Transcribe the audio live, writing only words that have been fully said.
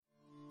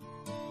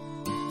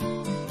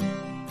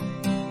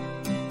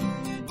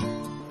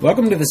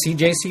Welcome to the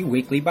CJC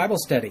Weekly Bible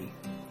Study,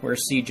 where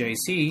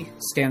CJC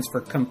stands for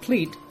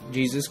Complete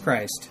Jesus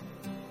Christ.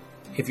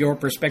 If your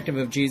perspective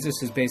of Jesus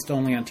is based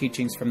only on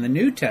teachings from the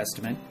New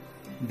Testament,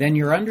 then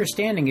your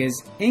understanding is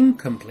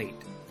incomplete.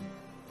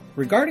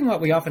 Regarding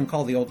what we often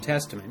call the Old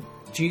Testament,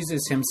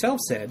 Jesus himself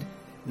said,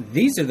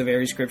 "These are the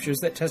very scriptures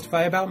that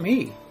testify about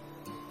me."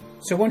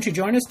 So won't you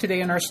join us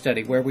today in our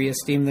study where we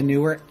esteem the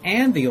newer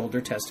and the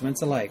older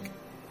testaments alike.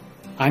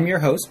 I'm your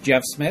host,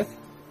 Jeff Smith,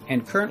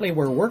 and currently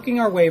we're working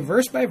our way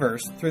verse by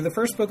verse through the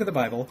first book of the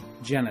Bible,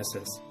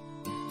 Genesis.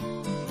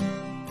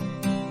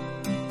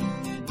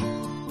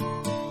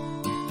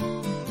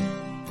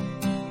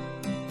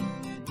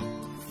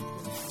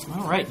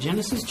 All right,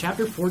 Genesis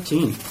chapter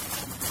 14.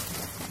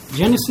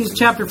 Genesis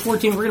chapter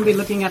 14, we're going to be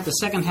looking at the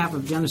second half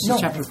of Genesis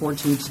chapter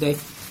 14 today.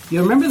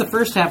 You remember the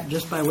first half,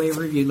 just by way of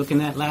review, looking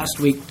at last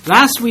week.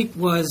 Last week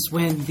was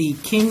when the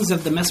kings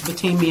of the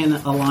Mesopotamian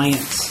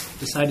alliance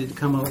decided to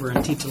come over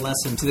and teach a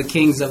lesson to the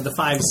kings of the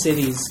 5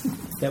 cities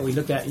that we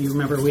looked at. You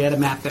remember we had a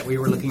map that we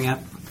were looking at.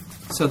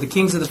 So the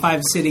kings of the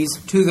 5 cities,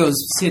 2 of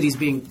those cities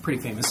being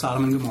pretty famous,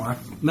 Sodom and Gomorrah.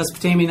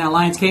 Mesopotamian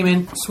alliance came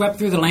in, swept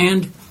through the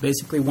land,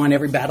 basically won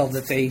every battle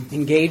that they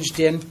engaged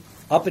in,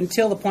 up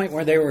until the point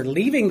where they were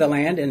leaving the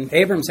land, and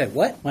Abram said,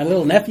 "What? My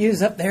little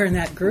nephew's up there in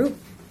that group?"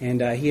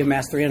 And he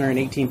amassed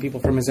 318 people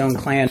from his own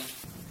clan,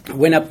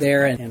 went up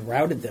there and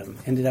routed them,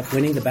 ended up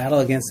winning the battle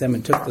against them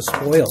and took the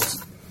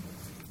spoils.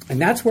 And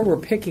that's where we're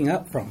picking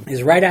up from,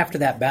 is right after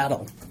that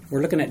battle.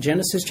 We're looking at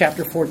Genesis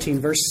chapter 14,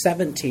 verse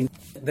 17.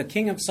 The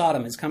king of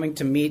Sodom is coming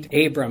to meet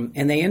Abram,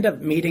 and they end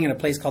up meeting in a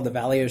place called the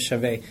Valley of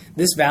Shaveh.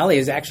 This valley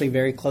is actually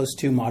very close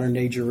to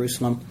modern-day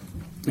Jerusalem.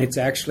 It's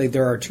actually,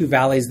 there are 2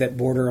 valleys that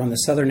border on the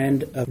southern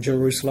end of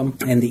Jerusalem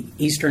and the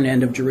eastern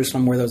end of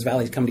Jerusalem, where those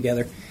valleys come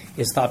together,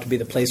 is thought to be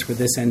the place where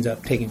this ends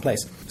up taking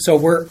place. So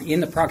we're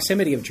in the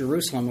proximity of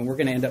Jerusalem, and we're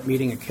going to end up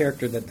meeting a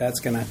character that's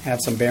going to have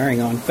some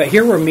bearing on. But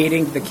here we're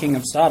meeting the king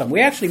of Sodom.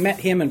 We actually met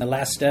him in the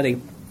last study.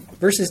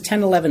 Verses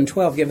 10, 11,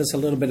 12 give us a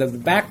little bit of the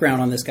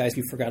background on this guy if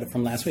you forgot it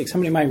from last week.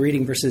 Somebody might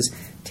reading verses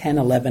 10,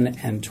 11,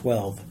 and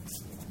 12.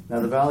 Now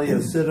the valley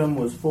of Siddim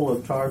was full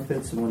of tar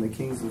pits, and when the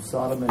kings of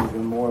Sodom and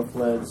Gomorrah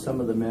fled,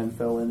 some of the men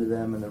fell into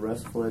them, and the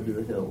rest fled to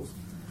the hills.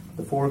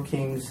 The 4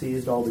 kings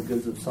seized all the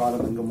goods of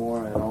Sodom and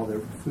Gomorrah and all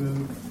their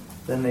food.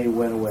 Then they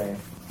went away.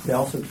 They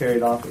also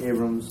carried off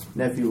Abram's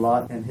nephew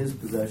Lot and his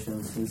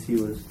possessions, since he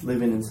was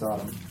living in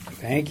Sodom.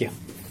 Thank you.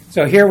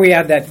 So here we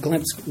have that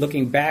glimpse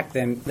looking back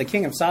then. The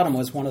king of Sodom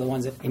was one of the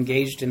ones that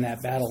engaged in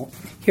that battle.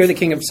 Here the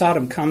king of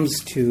Sodom comes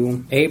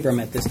to Abram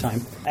at this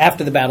time,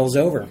 after the battle's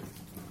over.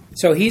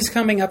 So he's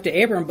coming up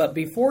to Abram, but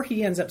before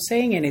he ends up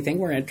saying anything,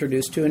 we're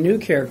introduced to a new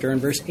character in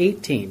verse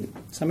 18.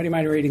 Somebody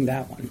mind reading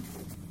that one?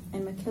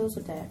 And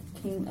Melchizedek,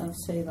 king of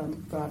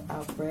Salem, brought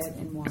out bread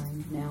and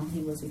wine. Now he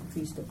was a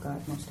priest of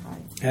God Most High.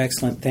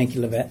 Excellent. Thank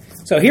you, Livette.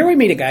 So here we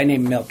meet a guy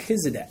named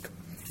Melchizedek.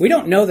 We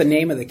don't know the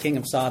name of the king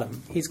of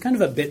Sodom. He's kind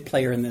of a bit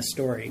player in this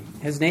story.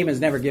 His name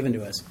is never given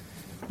to us.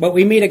 But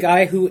we meet a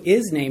guy who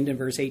is named in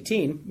verse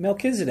 18,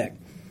 Melchizedek.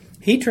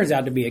 He turns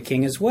out to be a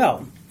king as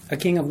well. A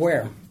king of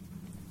where?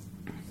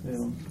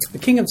 Salem. The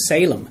king of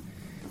Salem.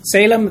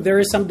 Salem, there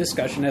is some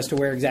discussion as to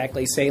where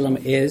exactly Salem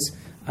is.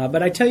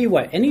 But I tell you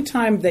what,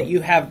 anytime that you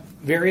have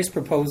various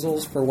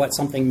proposals for what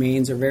something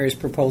means, or various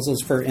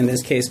proposals for, in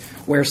this case,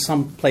 where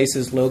some place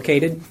is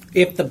located,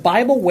 if the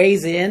Bible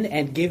weighs in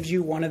and gives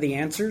you one of the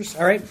answers,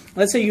 all right,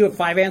 let's say you have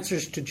 5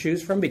 answers to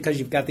choose from because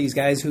you've got these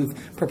guys who've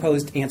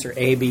proposed answer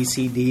A, B,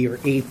 C, D, or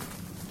E.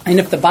 And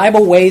if the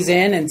Bible weighs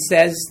in and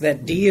says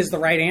that D is the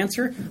right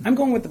answer, I'm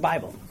going with the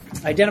Bible.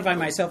 I identify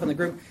myself in the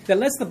group that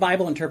lets the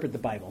Bible interpret the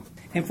Bible.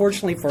 And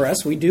fortunately for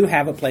us, we do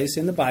have a place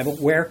in the Bible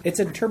where it's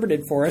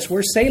interpreted for us,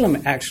 where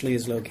Salem actually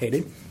is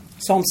located.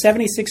 Psalm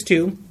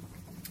 76:2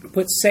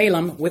 puts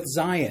Salem with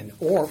Zion,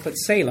 or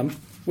puts Salem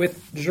with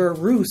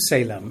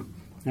Jerusalem.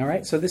 All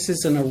right, so this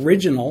is an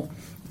original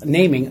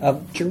naming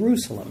of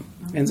Jerusalem.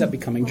 Ends up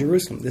becoming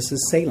Jerusalem. This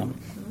is Salem.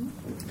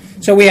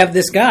 So we have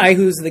this guy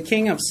who's the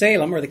king of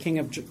Salem, or the king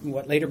of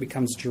what later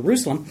becomes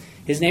Jerusalem.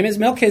 His name is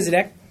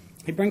Melchizedek.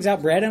 He brings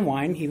out bread and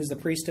wine. He was the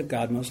priest of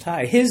God Most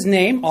High. His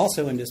name,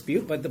 also in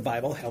dispute, but the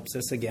Bible helps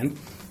us again.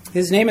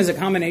 His name is a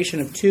combination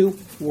of 2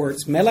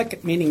 words,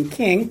 Melech meaning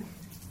king,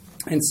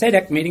 and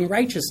Sedek meaning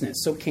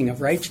righteousness, so king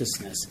of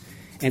righteousness.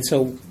 And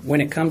so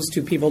when it comes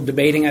to people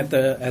debating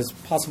as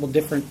possible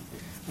different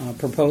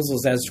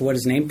proposals as to what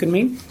his name could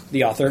mean,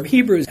 the author of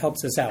Hebrews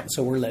helps us out.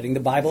 So we're letting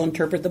the Bible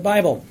interpret the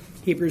Bible.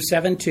 Hebrews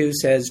 7:2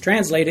 says,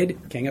 translated,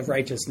 king of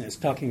righteousness,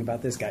 talking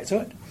about this guy.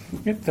 So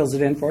it fills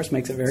it in for us,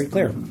 makes it very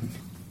clear.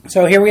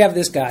 So here we have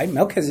this guy,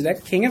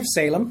 Melchizedek, king of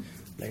Salem,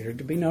 later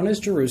to be known as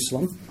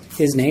Jerusalem,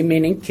 his name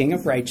meaning king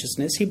of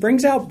righteousness. He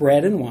brings out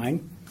bread and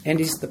wine, and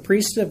he's the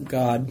priest of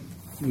God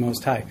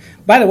Most High.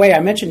 By the way, I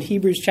mentioned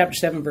Hebrews chapter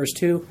 7, verse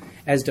 2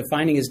 as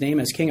defining his name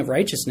as king of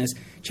righteousness.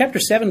 Chapter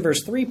 7,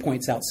 verse 3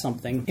 points out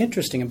something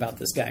interesting about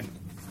this guy.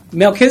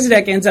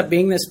 Melchizedek ends up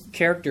being this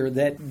character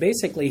that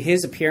basically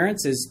his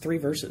appearance is 3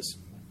 verses.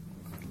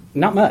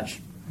 Not much.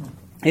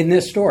 In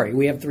this story,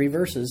 we have 3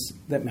 verses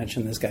that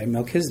mention this guy,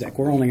 Melchizedek.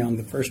 We're only on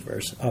the first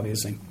verse,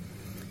 obviously.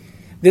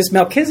 This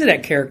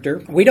Melchizedek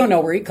character, we don't know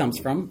where he comes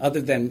from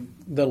other than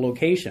the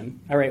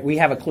location. All right, we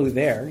have a clue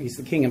there. He's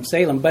the king of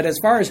Salem. But as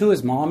far as who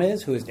his mom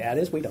is, who his dad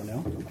is, we don't know.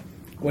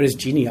 What his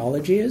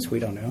genealogy is, we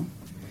don't know.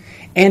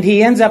 And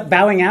he ends up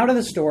bowing out of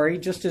the story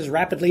just as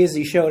rapidly as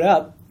he showed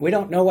up. We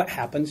don't know what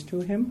happens to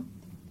him.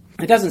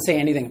 It doesn't say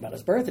anything about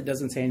his birth. It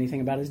doesn't say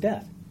anything about his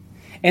death.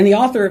 And the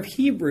author of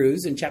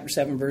Hebrews in chapter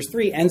 7, verse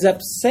 3, ends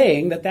up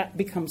saying that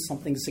becomes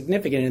something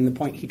significant in the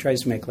point he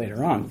tries to make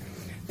later on.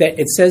 That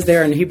it says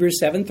there in Hebrews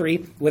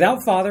 7:3,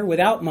 without father,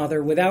 without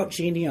mother, without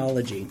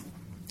genealogy,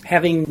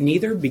 having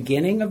neither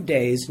beginning of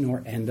days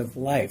nor end of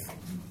life,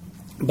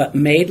 but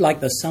made like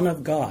the Son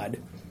of God,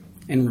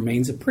 and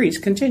remains a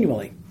priest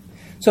continually.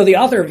 So the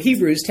author of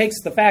Hebrews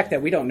takes the fact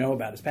that we don't know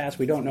about his past,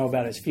 we don't know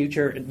about his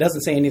future, it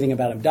doesn't say anything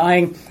about him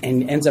dying,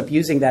 and ends up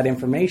using that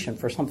information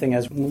for something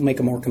as we'll make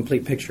a more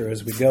complete picture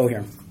as we go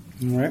here.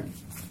 All right.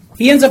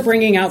 He ends up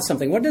bringing out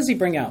something. What does he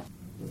bring out?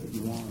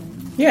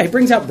 Yeah, he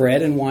brings out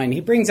bread and wine.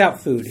 He brings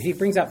out food. He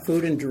brings out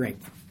food and drink.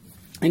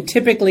 And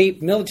typically,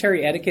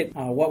 military etiquette,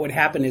 what would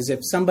happen is if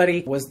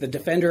somebody was the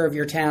defender of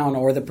your town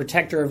or the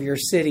protector of your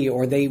city,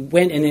 or they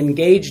went and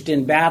engaged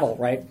in battle,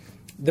 right?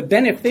 The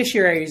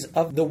beneficiaries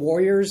of the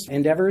warriors'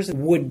 endeavors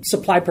would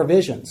supply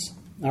provisions.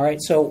 All right,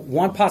 so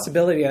one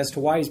possibility as to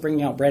why he's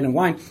bringing out bread and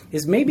wine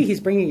is maybe he's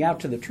bringing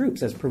out to the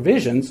troops as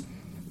provisions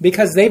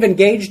because they've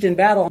engaged in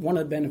battle. One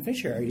of the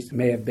beneficiaries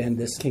may have been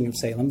this king of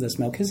Salem, this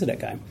Melchizedek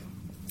guy.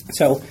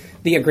 So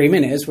the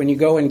agreement is when you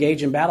go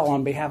engage in battle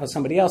on behalf of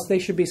somebody else, they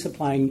should be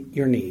supplying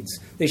your needs.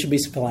 They should be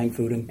supplying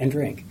food and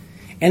drink.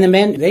 And the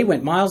men, they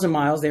went miles and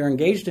miles. They were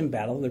engaged in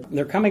battle.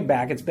 They're coming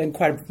back. It's been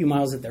quite a few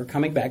miles that they're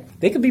coming back.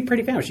 They could be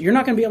pretty famished. You're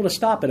not going to be able to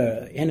stop at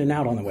a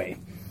In-N-Out on the way.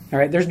 All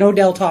right, there's no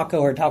Del Taco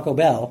or Taco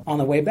Bell on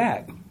the way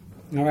back.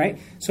 All right,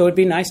 so it'd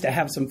be nice to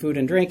have some food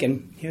and drink.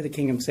 And here the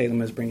king of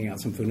Salem is bringing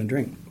out some food and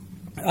drink.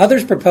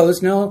 Others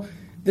propose, no,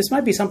 this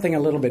might be something a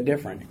little bit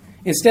different.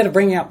 Instead of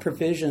bringing out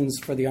provisions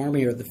for the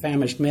army or the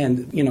famished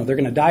men, they're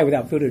going to die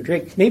without food or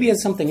drink, maybe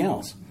it's something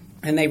else.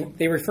 And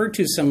they refer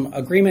to some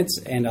agreements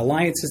and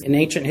alliances in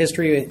ancient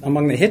history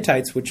among the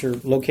Hittites, which are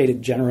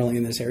located generally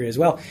in this area as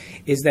well,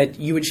 is that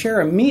you would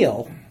share a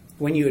meal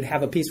when you would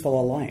have a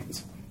peaceful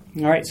alliance.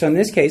 All right, so in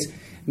this case,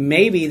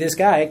 maybe this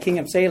guy, king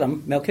of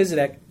Salem,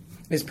 Melchizedek,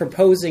 is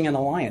proposing an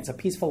alliance, a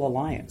peaceful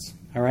alliance.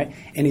 All right,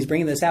 and he's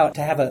bringing this out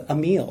to have a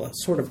meal, a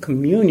sort of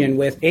communion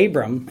with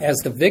Abram as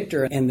the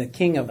victor and the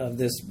king of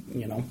this,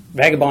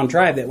 vagabond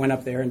tribe that went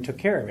up there and took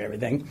care of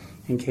everything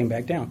and came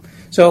back down.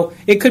 So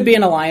it could be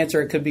an alliance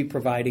or it could be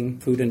providing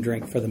food and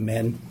drink for the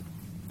men.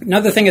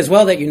 Another thing as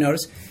well that you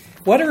notice,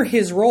 what are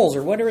his roles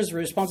or what are his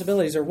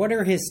responsibilities or what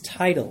are his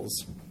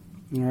titles?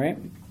 All right,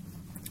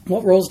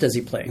 what roles does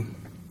he play?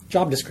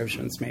 Job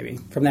descriptions, maybe,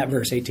 from that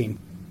verse 18.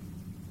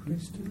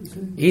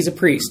 He's a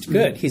priest.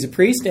 Good. He's a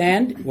priest,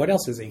 and what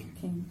else is he?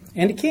 King.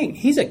 And a king.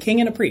 He's a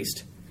king and a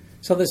priest.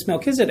 So this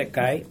Melchizedek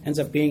guy ends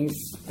up being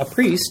a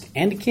priest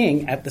and a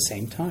king at the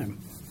same time.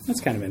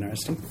 That's kind of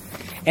interesting.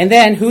 And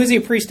then, who is he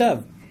a priest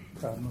of?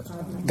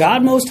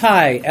 God Most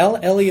High. El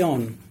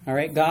Elyon. All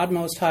right, God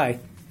Most High.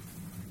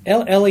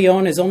 El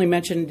Elyon is only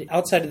mentioned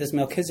outside of this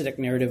Melchizedek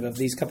narrative of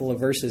these couple of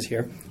verses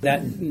here.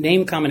 That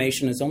name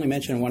combination is only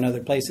mentioned in one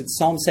other place. It's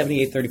Psalm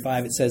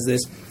 78:35. It says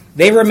this: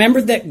 They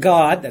remembered that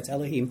God, that's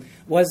Elohim,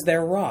 was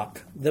their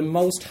rock, the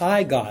Most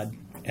High God,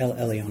 El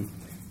Elyon,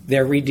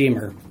 their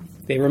Redeemer.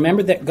 They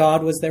remembered that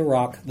God was their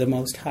rock, the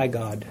Most High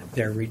God,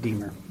 their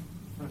Redeemer.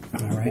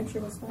 All right.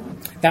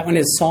 That one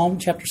is Psalm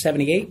chapter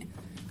 78,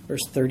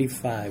 verse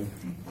 35.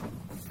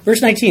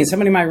 Verse 19.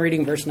 Somebody mind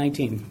reading verse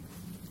 19?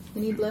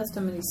 And he blessed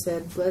him, and he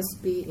said,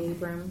 Blessed be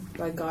Abram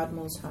by God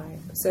Most High,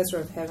 possessor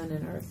of heaven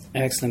and earth.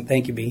 Excellent.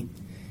 Thank you, B.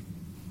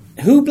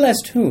 Who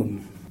blessed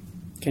whom?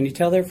 Can you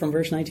tell there from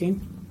verse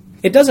 19?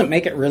 It doesn't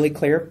make it really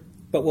clear,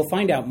 but we'll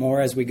find out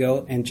more as we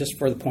go, and just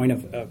for the point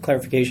of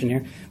clarification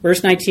here.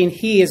 Verse 19,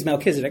 he is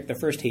Melchizedek, the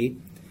first he,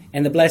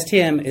 and the blessed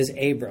him is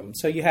Abram.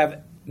 So you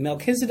have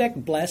Melchizedek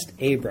blessed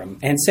Abram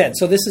and said.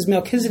 So this is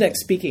Melchizedek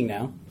speaking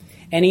now,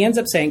 and he ends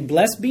up saying,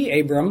 Blessed be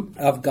Abram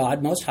of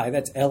God Most High,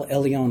 that's El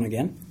Elyon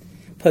again,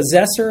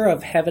 possessor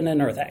of heaven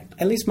and earth.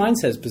 At least mine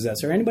says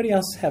possessor. Anybody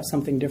else have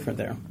something different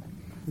there?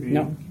 Creator.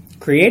 No.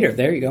 Creator.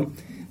 There you go.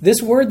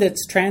 This word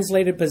that's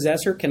translated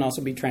possessor can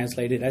also be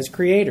translated as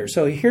creator.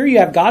 So here you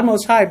have God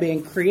Most High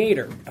being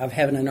creator of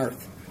heaven and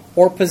earth,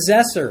 or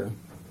possessor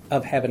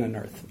of heaven and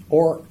earth,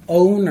 or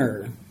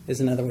owner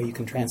is another way you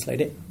can translate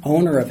it,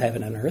 owner of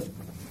heaven and earth,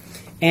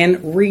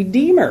 and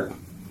redeemer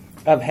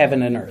of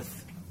heaven and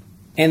earth.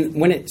 And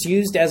when it's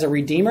used as a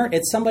redeemer,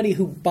 it's somebody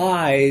who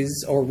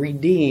buys or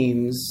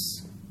redeems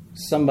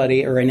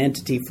somebody or an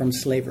entity from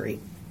slavery.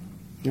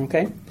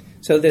 Okay?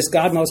 So this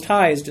God Most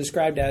High is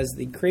described as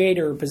the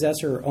creator,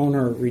 possessor,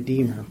 owner,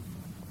 redeemer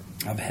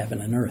of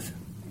heaven and earth.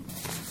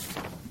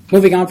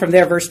 Moving on from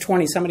there, verse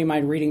 20. Somebody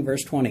mind reading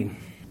verse 20.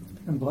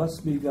 And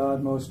blessed be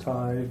God Most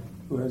High,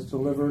 who has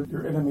delivered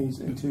your enemies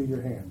into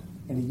your hand,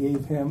 and he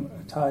gave him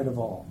a tithe of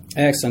all.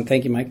 Excellent.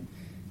 Thank you, Mike.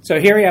 So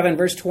here we have in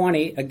verse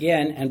 20,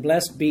 again, and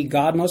blessed be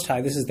God Most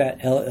High. This is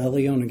that El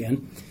Elyon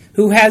again.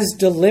 who has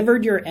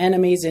delivered your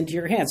enemies into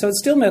your hand. So it's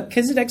still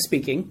Melchizedek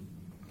speaking,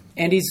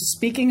 and he's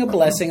speaking a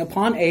blessing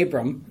upon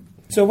Abram.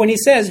 So when he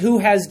says, who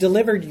has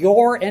delivered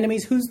your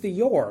enemies, who's the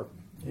your?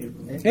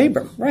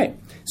 Abram, right.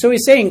 So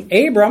he's saying,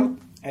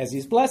 Abram, as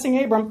he's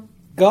blessing Abram,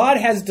 God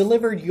has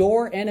delivered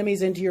your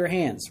enemies into your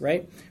hands,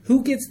 right?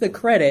 Who gets the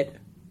credit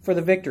for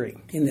the victory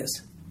in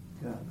this?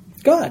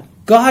 God.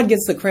 God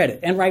gets the credit,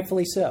 and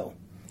rightfully so.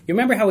 You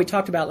remember how we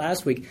talked about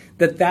last week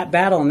that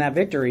battle and that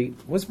victory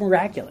was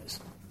miraculous.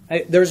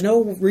 There's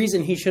no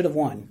reason he should have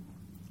won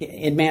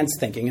in man's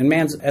thinking, in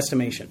man's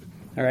estimation.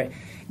 All right.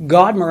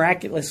 God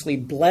miraculously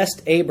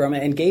blessed Abram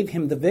and gave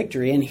him the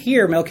victory. And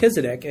here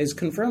Melchizedek is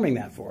confirming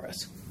that for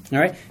us. All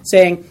right.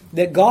 Saying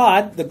that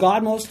God, the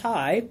God Most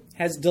High,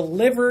 has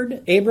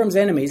delivered Abram's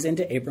enemies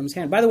into Abram's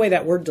hand. By the way,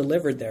 that word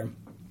delivered there,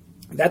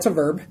 that's a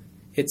verb.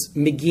 It's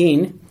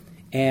megin.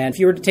 And if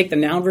you were to take the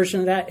noun version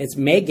of that, it's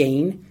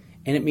megain,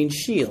 and it means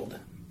shield.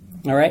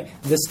 All right.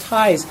 This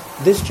ties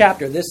this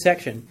chapter, this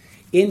section,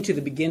 into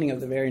the beginning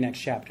of the very next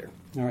chapter.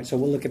 All right. So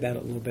we'll look at that a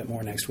little bit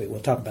more next week. We'll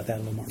talk about that a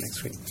little more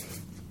next week.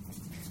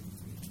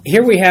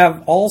 Here we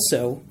have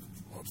also,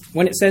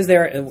 when it says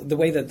there, the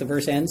way that the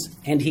verse ends,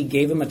 and he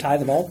gave him a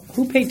tithe of all,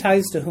 who paid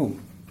tithes to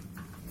whom?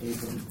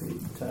 Abram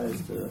paid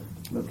tithes to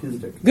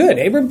Melchizedek. Good.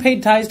 Abram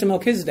paid tithes to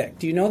Melchizedek.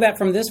 Do you know that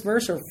from this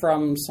verse or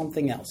from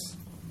something else?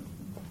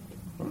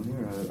 From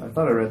here, I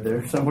thought I read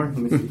there somewhere. Let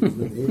me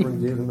see.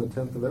 Abram gave him a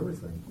tenth of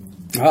everything.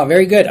 Oh,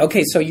 very good.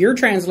 Okay, so your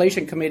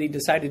translation committee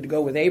decided to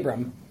go with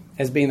Abram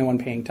as being the one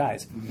paying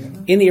tithes.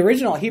 Mm-hmm. In the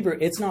original Hebrew,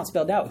 it's not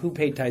spelled out who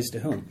paid tithes to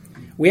whom.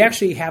 We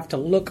actually have to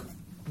look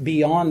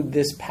beyond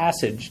this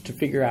passage to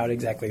figure out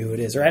exactly who it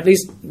is, or at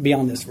least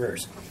beyond this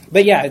verse.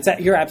 But yeah,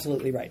 you're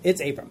absolutely right.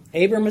 It's Abram.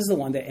 Abram is the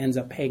one that ends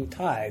up paying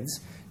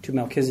tithes to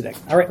Melchizedek.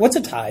 All right, what's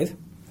a tithe?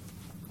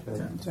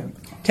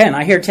 10.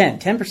 I hear 10.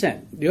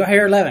 10%. Do I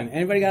hear 11?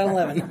 Anybody got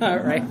 11? All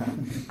right.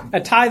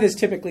 A tithe is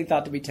typically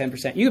thought to be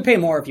 10%. You can pay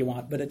more if you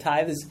want, but a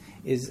tithe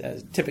is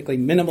typically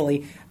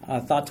minimally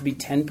thought to be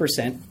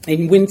 10%.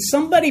 And when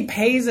somebody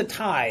pays a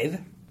tithe,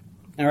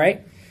 all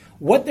right,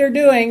 what they're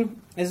doing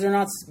is they're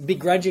not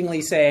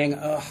begrudgingly saying,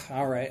 oh,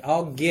 all right,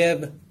 I'll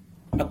give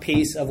a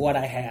piece of what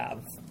I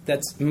have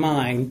that's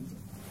mine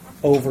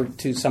over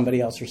to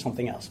somebody else or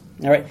something else.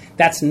 All right?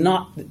 That's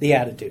not the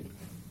attitude.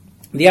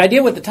 The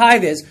idea with the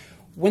tithe is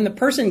when the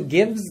person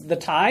gives the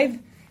tithe,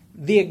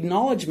 the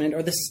acknowledgement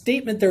or the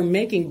statement they're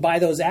making by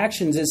those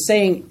actions is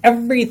saying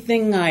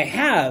everything I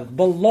have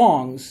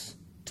belongs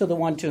to the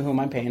one to whom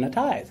I'm paying a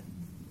tithe.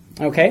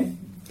 Okay?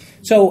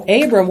 So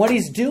Abram, what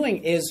he's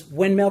doing is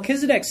when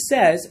Melchizedek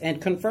says and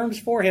confirms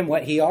for him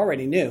what he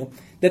already knew,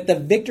 that the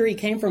victory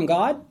came from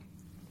God,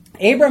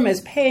 Abram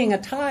is paying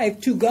a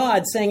tithe to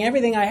God, saying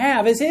everything I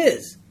have is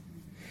his.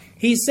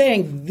 He's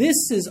saying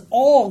this is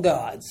all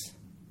God's.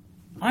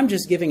 I'm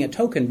just giving a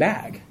token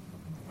back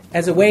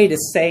as a way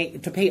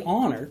to pay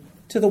honor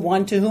to the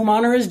one to whom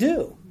honor is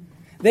due.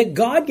 That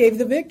God gave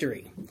the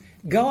victory.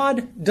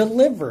 God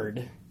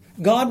delivered.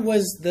 God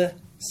was the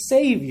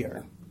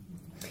Savior.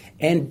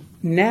 And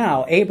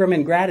now Abram,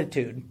 in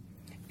gratitude,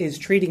 is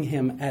treating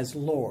him as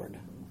Lord.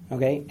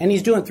 Okay? And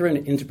he's doing it through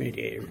an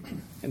intermediary.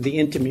 The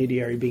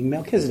intermediary being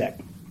Melchizedek.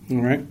 All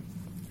right?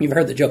 You've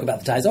heard the joke about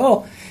the tithes.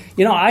 Oh,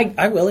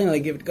 I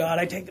willingly give it to God.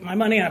 I take my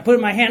money and I put it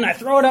in my hand and I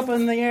throw it up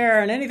in the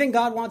air, and anything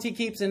God wants he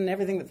keeps, and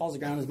everything that falls to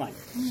the ground is mine.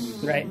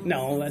 Right?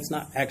 No, that's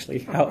not actually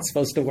how it's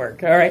supposed to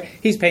work. All right?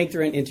 He's paying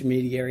through an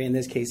intermediary. In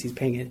this case, he's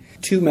paying it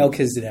to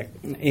Melchizedek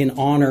in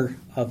honor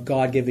of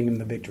God giving him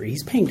the victory.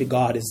 He's paying to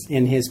God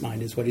in his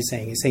mind is what he's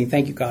saying. He's saying,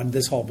 thank you, God,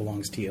 this all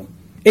belongs to you.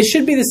 It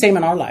should be the same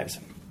in our lives.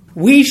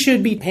 We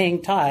should be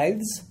paying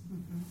tithes,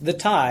 the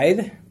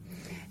tithe,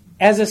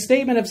 as a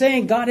statement of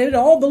saying, God, it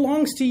all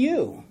belongs to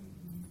you.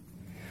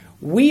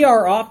 We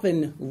are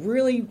often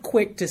really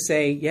quick to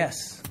say,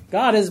 yes,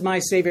 God is my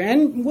Savior.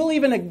 And we'll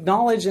even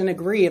acknowledge and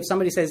agree if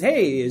somebody says,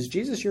 hey, is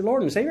Jesus your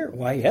Lord and Savior?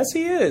 Why, yes,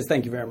 he is.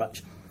 Thank you very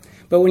much.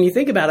 But when you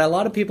think about it, a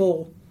lot of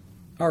people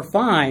are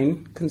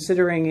fine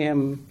considering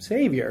him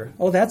Savior.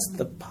 Oh, that's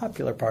the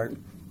popular part.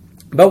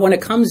 But when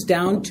it comes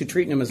down to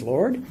treating him as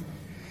Lord,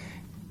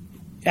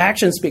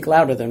 actions speak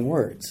louder than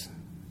words.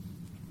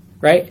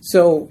 Right?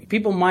 So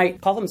people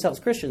might call themselves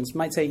Christians,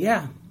 might say,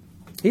 yeah,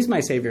 he's my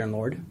Savior and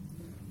Lord.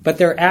 But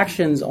their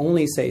actions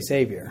only say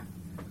Savior.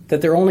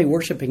 That they're only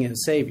worshiping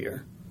his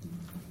Savior.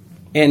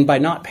 And by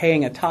not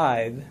paying a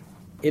tithe,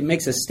 it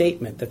makes a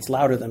statement that's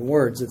louder than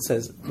words. It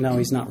says, no,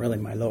 he's not really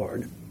my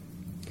Lord.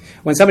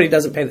 When somebody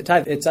doesn't pay the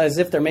tithe, it's as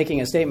if they're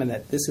making a statement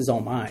that this is all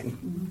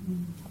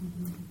mine.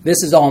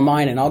 This is all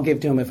mine, and I'll give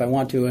to him if I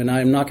want to, and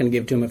I'm not going to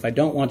give to him if I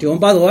don't want to. And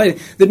by the way,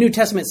 the New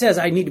Testament says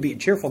I need to be a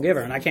cheerful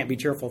giver, and I can't be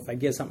cheerful if I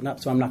give something up,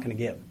 so I'm not going to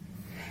give.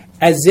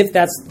 As if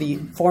that's the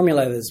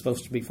formula that is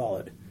supposed to be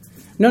followed.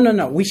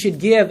 No. We should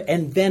give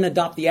and then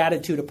adopt the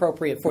attitude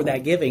appropriate for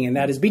that giving, and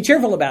that is be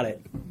cheerful about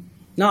it.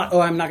 Not,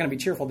 I'm not going to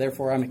be cheerful,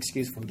 therefore I'm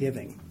excused from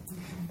giving.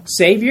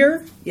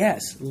 Savior,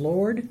 yes.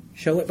 Lord,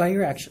 show it by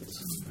your actions.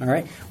 All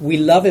right? We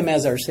love him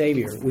as our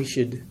Savior. We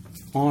should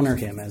honor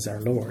him as our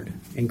Lord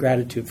in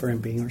gratitude for him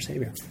being our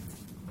Savior.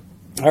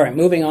 All right,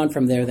 moving on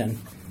from there then.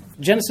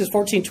 Genesis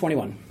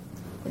 14:21.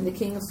 And the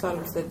king of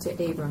Sodom said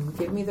to Abram,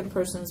 give me the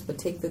persons, but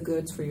take the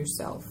goods for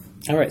yourself.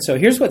 All right, so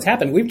here's what's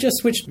happened. We've just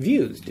switched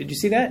views. Did you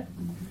see that?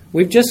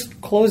 We've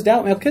just closed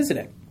out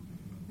Melchizedek.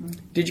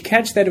 Did you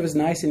catch that it was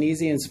nice and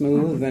easy and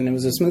smooth, and it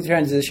was a smooth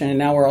transition, and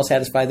now we're all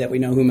satisfied that we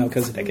know who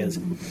Melchizedek is?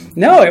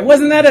 No, it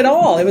wasn't that at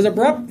all. It was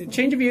abrupt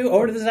change of view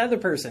over to this other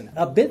person,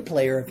 a bit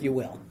player, if you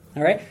will.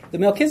 All right? The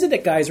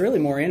Melchizedek guy is really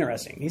more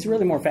interesting. He's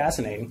really more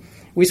fascinating.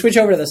 We switch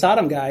over to the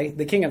Sodom guy,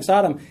 the king of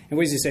Sodom, and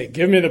what does he say?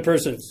 Give me the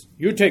persons.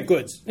 You take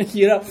goods.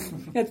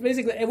 That's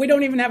basically, and we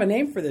don't even have a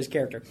name for this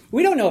character.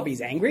 We don't know if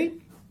he's angry.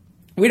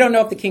 We don't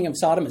know if the king of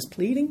Sodom is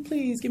pleading,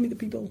 please give me the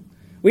people.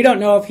 We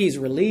don't know if he's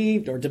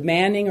relieved or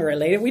demanding or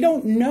elated. We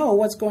don't know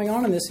what's going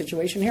on in this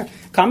situation here.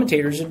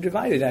 Commentators are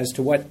divided as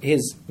to what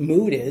his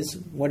mood is,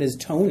 what his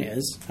tone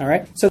is. All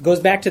right? So it goes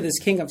back to this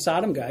king of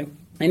Sodom guy,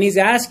 and he's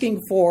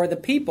asking for the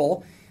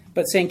people,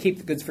 but saying keep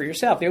the goods for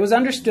yourself. It was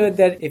understood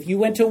that if you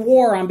went to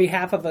war on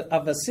behalf of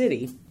a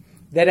city,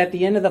 that at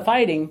the end of the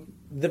fighting,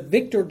 the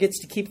victor gets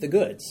to keep the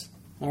goods.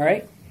 All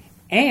right?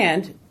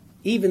 And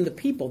even the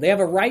people. They have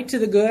a right to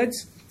the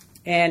goods,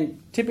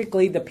 and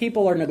typically the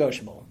people are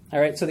negotiable. All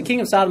right, so the king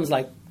of Sodom's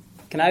like,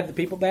 can I have the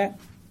people back?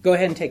 Go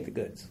ahead and take the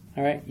goods.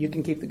 All right, you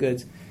can keep the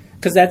goods.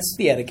 Because that's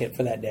the etiquette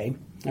for that day.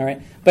 All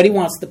right, but he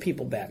wants the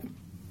people back.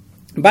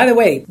 By the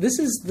way, this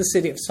is the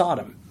city of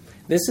Sodom.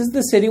 This is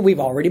the city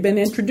we've already been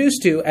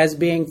introduced to as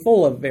being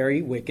full of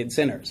very wicked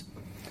sinners.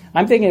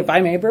 I'm thinking if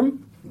I'm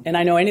Abram and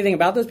I know anything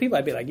about those people,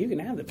 I'd be like, you can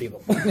have the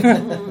people.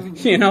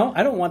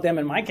 I don't want them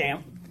in my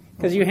camp.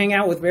 Because you hang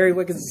out with very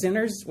wicked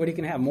sinners, what you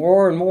can have?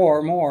 More and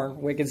more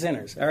wicked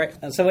sinners. All right,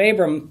 so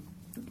Abram,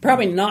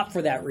 probably not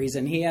for that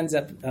reason, he ends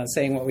up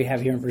saying what we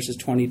have here in verses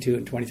 22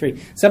 and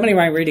 23. Somebody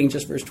might be reading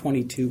just verse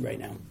 22 right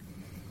now.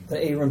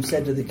 But Abram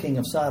said to the king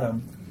of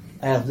Sodom,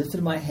 I have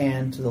lifted my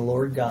hand to the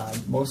Lord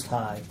God, Most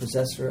High,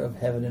 possessor of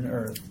heaven and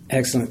earth.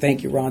 Excellent.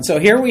 Thank you, Ron. So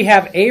here we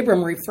have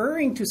Abram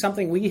referring to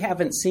something we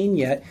haven't seen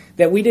yet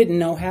that we didn't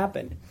know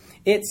happened.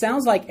 It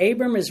sounds like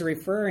Abram is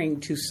referring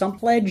to some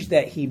pledge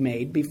that he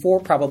made before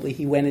probably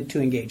he went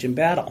to engage in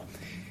battle.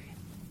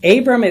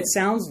 Abram, it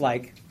sounds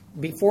like,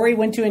 before he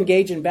went to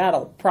engage in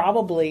battle,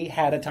 probably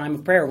had a time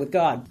of prayer with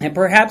God. And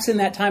perhaps in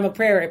that time of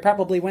prayer, it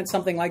probably went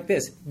something like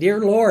this. Dear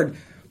Lord,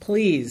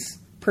 please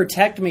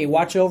protect me.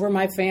 Watch over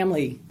my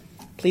family.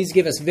 Please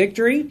give us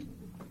victory.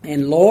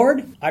 And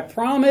Lord, I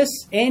promise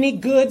any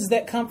goods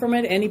that come from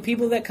it, any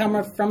people that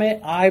come from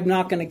it, I'm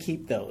not going to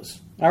keep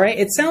those. All right?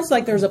 It sounds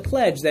like there's a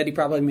pledge that he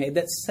probably made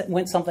that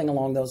went something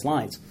along those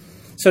lines.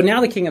 So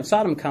now the king of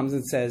Sodom comes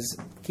and says,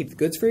 keep the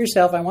goods for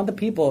yourself. I want the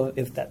people,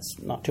 if that's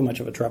not too much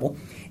of a trouble.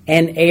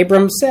 And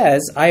Abram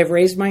says, I have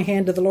raised my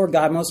hand to the Lord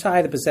God Most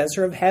High, the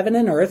possessor of heaven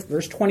and earth.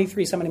 Verse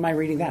 23, somebody mind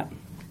reading that?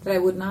 That I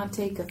would not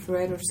take a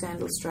thread or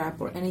sandal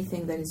strap or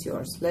anything that is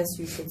yours, lest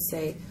you should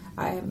say,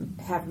 I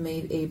have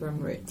made Abram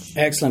rich.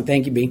 Excellent.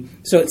 Thank you, B.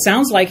 So it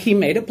sounds like he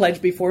made a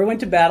pledge before he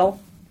went to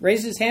battle,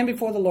 raised his hand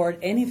before the Lord.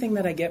 Anything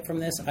that I get from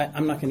this,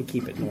 I'm not going to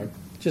keep it, Lord.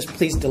 Just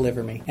please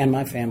deliver me and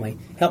my family.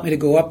 Help me to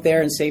go up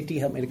there in safety.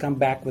 Help me to come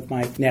back with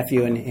my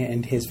nephew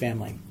and his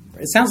family.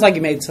 It sounds like he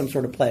made some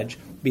sort of pledge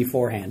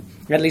beforehand.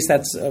 At least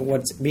that's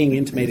what's being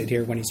intimated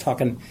here when he's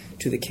talking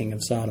to the king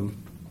of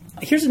Sodom.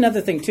 Here's another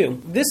thing,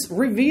 too. This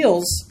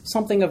reveals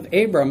something of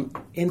Abram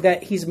in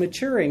that he's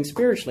maturing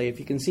spiritually. If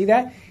you can see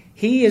that,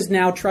 he is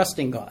now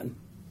trusting God.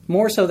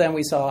 More so than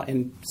we saw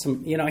in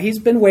some, he's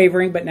been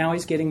wavering, but now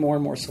he's getting more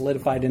and more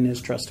solidified in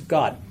his trust of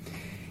God.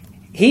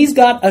 He's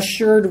got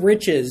assured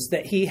riches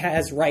that he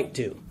has right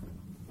to.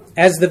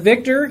 As the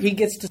victor, he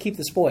gets to keep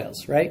the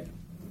spoils, right?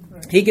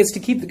 He gets to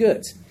keep the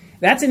goods.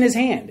 That's in his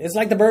hand. It's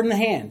like the bird in the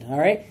hand, all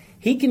right?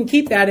 He can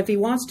keep that if he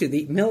wants to.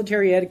 The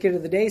military etiquette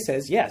of the day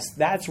says, yes,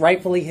 that's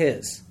rightfully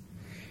his.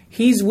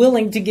 He's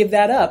willing to give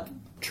that up,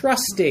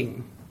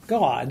 trusting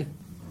God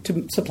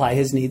to supply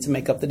his needs and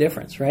make up the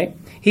difference, right?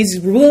 He's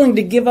willing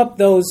to give up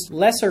those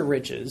lesser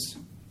riches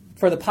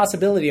for the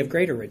possibility of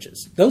greater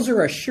riches. Those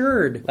are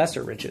assured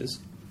lesser riches.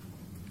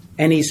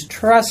 And he's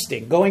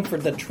trusting, going for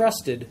the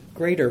trusted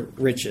greater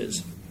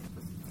riches.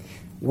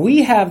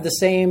 We have the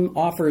same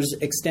offers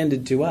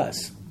extended to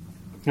us.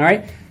 All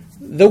right?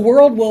 The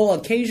world will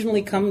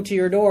occasionally come to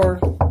your door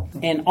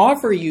and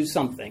offer you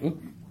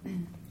something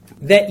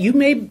that you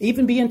may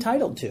even be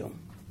entitled to,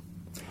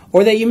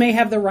 or that you may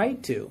have the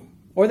right to,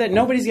 or that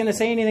nobody's going to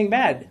say anything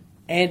bad.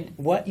 And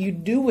what you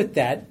do with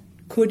that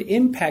could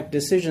impact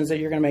decisions that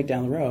you're going to make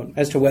down the road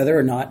as to whether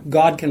or not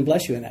God can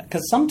bless you in that.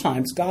 Because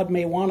sometimes God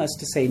may want us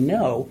to say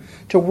no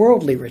to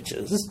worldly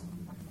riches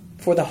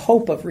for the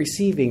hope of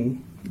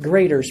receiving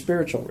greater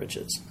spiritual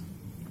riches.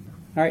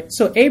 All right,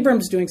 so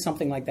Abram's doing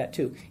something like that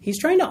too. He's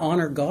trying to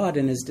honor God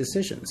in his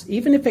decisions,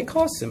 even if it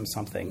costs him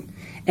something.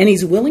 And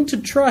he's willing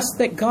to trust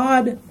that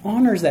God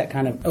honors that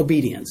kind of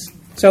obedience.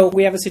 So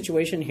we have a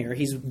situation here.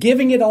 He's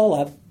giving it all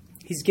up.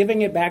 He's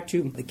giving it back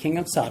to the king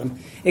of Sodom,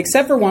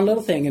 except for one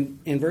little thing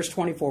in verse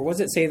 24. What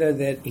does it say there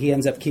that he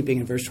ends up keeping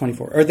in verse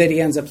 24? Or that he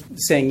ends up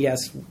saying,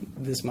 yes,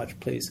 this much,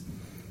 please.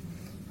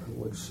 I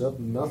will accept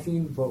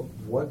nothing but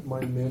what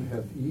my men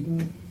have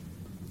eaten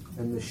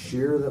and the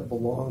share that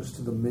belongs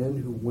to the men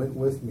who went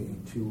with me,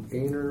 to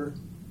Aner,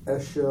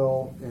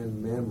 Eshel,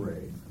 and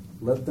Mamre.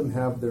 Let them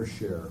have their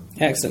share.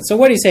 Excellent. So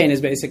what he's saying is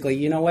basically,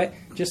 you know what?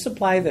 Just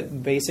supply the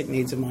basic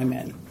needs of my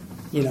men.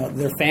 You know,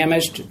 they're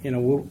famished. You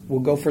know, we'll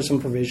go for some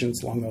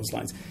provisions along those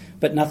lines,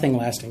 but nothing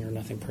lasting or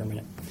nothing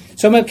permanent.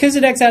 So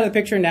Melchizedek's out of the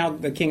picture. Now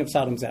the king of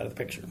Sodom's out of the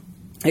picture.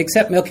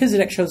 Except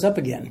Melchizedek shows up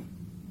again.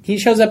 He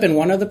shows up in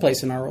one other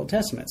place in our Old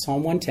Testament,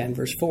 Psalm 110,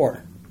 verse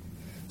 4.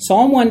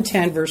 Psalm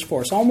 110, verse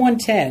 4. Psalm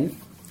 110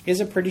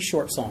 is a pretty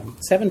short psalm,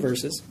 7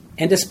 verses.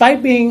 And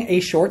despite being a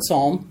short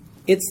psalm,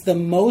 it's the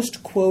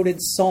most quoted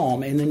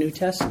psalm in the New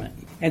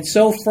Testament. And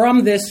so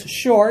from this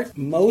short,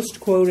 most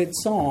quoted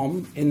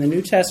psalm in the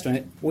New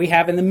Testament, we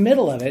have in the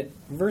middle of it,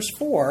 verse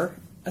 4,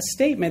 a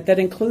statement that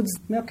includes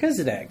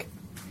Melchizedek.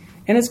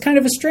 And it's kind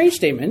of a strange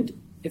statement.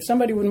 If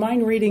somebody would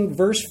mind reading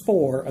verse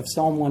 4 of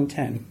Psalm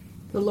 110.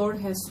 The Lord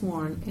has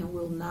sworn and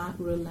will not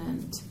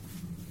relent.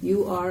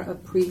 You are a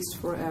priest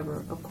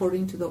forever,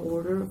 according to the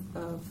order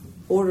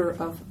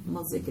of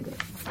Melchizedek.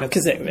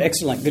 Melchizedek,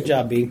 excellent. Good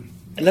job, B.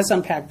 Let's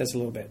unpack this a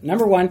little bit.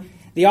 Number one,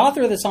 the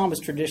author of the psalm is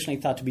traditionally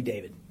thought to be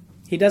David.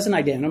 He doesn't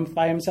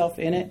identify himself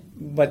in it,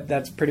 but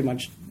that's pretty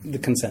much the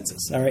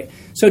consensus. All right.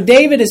 So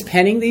David is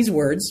penning these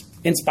words,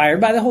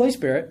 inspired by the Holy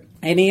Spirit,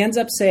 and he ends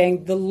up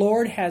saying, the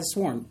Lord has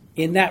sworn.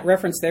 In that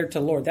reference there to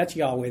Lord, that's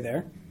Yahweh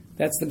there.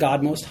 That's the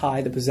God Most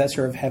High, the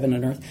possessor of heaven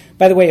and earth.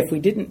 By the way, if we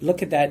didn't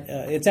look at that,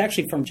 it's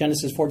actually from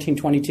Genesis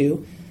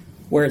 14:22,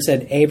 where it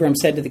said, Abram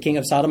said to the king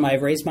of Sodom, I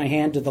have raised my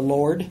hand to the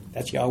Lord,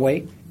 that's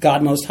Yahweh,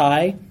 God Most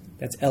High,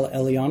 that's El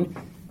Elyon.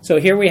 So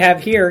here we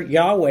have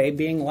Yahweh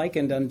being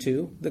likened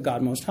unto the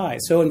God Most High.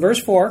 So in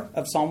verse 4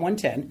 of Psalm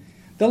 110,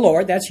 the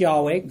Lord, that's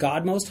Yahweh,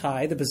 God Most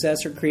High, the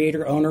possessor,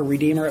 creator, owner,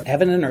 redeemer of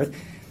heaven and earth.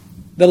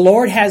 The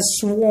Lord has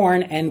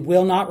sworn and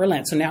will not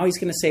relent. So now he's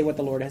going to say what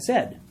the Lord has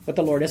said, what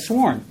the Lord has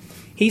sworn.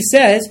 He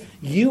says,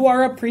 you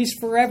are a priest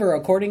forever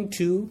according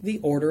to the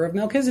order of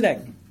Melchizedek.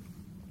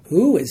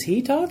 Who is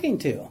he talking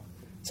to?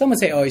 Someone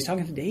say, oh, he's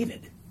talking to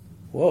David.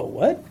 Whoa,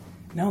 what?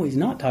 No, he's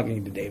not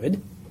talking to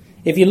David.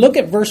 If you look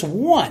at verse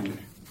 1,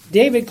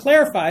 David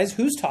clarifies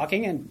who's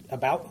talking and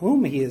about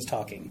whom he is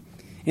talking.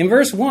 In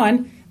verse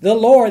 1, the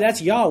Lord,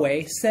 that's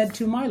Yahweh, said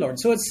to my Lord.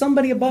 So it's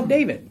somebody above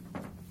David.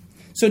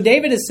 So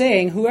David is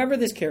saying, whoever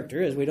this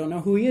character is, we don't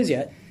know who he is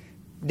yet,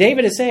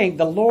 David is saying,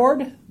 the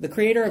Lord, the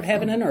creator of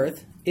heaven and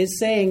earth, is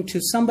saying to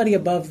somebody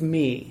above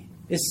me,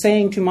 is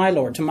saying to my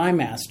Lord, to my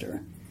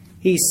master,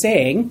 he's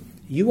saying,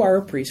 you are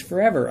a priest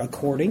forever,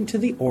 according to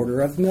the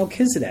order of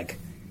Melchizedek.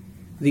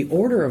 The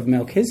order of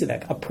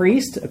Melchizedek. A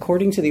priest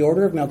according to the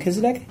order of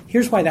Melchizedek?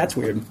 Here's why that's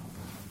weird.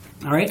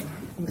 All right?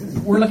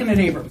 We're looking at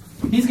Abram.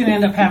 He's going to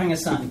end up having a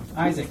son,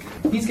 Isaac.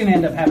 He's going to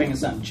end up having a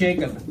son,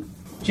 Jacob.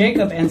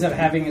 Jacob ends up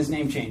having his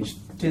name changed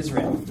to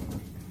Israel.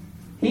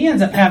 He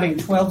ends up having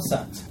 12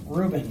 sons.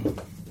 Reuben,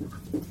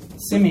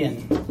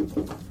 Simeon,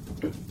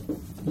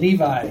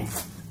 Levi,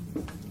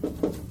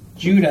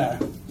 Judah,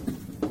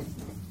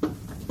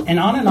 and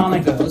on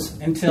it goes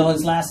until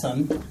his last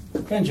son,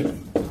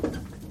 Benjamin.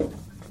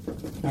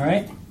 All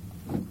right?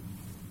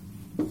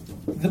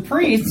 The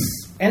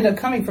priests end up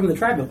coming from the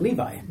tribe of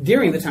Levi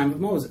during the time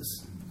of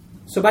Moses.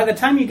 So by the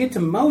time you get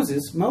to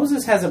Moses,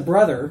 Moses has a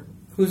brother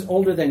who's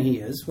older than he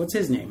is. What's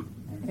his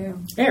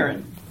name?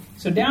 Aaron.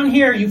 So down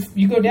here,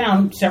 you go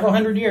down several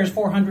hundred years,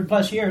 400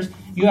 plus years,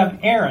 you have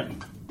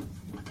Aaron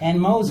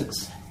and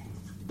Moses.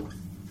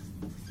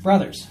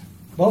 Brothers,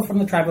 both from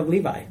the tribe of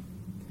Levi.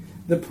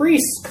 The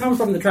priests come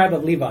from the tribe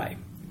of Levi.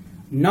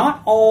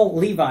 Not all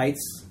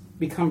Levites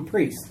become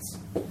priests,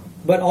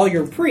 but all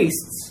your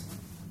priests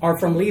are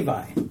from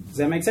Levi. Does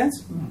that make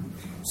sense?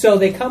 So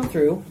they come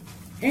through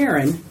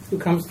Aaron, who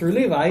comes through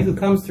Levi, who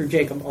comes through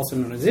Jacob, also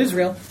known as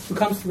Israel, who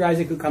comes through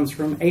Isaac, who comes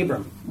from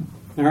Abram.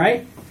 All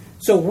right?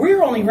 So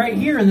we're only right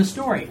here in the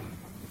story.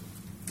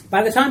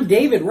 By the time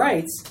David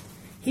writes,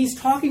 he's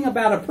talking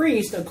about a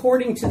priest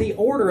according to the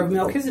order of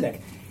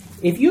Melchizedek.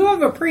 If you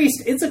have a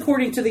priest, it's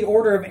according to the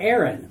order of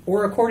Aaron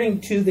or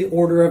according to the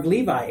order of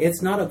Levi.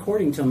 It's not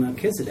according to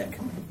Melchizedek.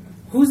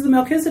 Who's the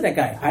Melchizedek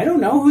guy? I don't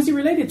know. Who's he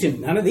related to?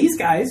 None of these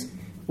guys.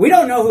 We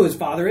don't know who his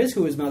father is,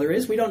 who his mother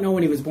is. We don't know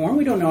when he was born.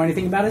 We don't know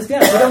anything about his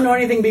death. We don't know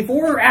anything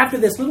before or after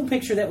this little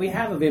picture that we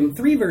have of him,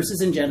 3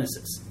 verses in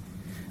Genesis.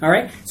 All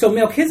right? So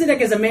Melchizedek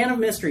is a man of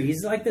mystery.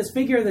 He's like this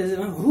figure that,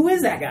 who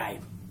is that guy?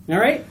 All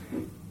right?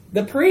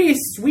 The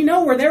priests, we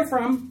know where they're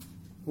from.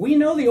 We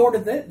know the order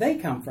that they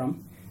come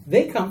from.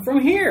 They come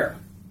from here.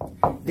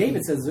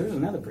 David says there's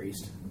another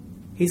priest.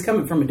 He's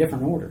coming from a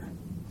different order.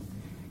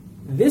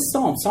 This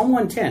psalm, Psalm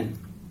 110,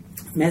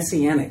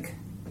 messianic.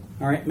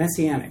 All right,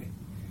 messianic.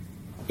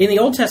 In the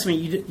Old Testament,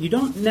 you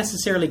don't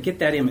necessarily get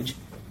that image.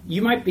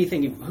 You might be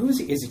thinking,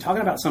 is he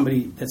talking about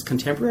somebody that's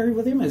contemporary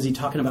with him? Is he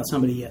talking about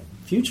somebody yet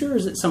future? Or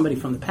is it somebody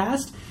from the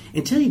past?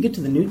 Until you get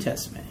to the New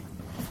Testament.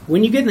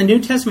 When you get in the New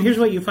Testament, here's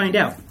what you find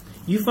out.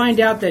 You find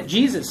out that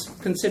Jesus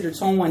considered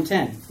Psalm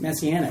 110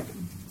 messianic.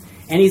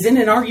 And he's in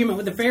an argument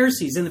with the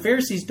Pharisees, and the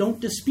Pharisees don't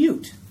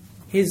dispute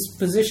his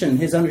position,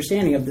 his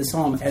understanding of the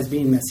psalm as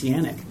being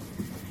messianic.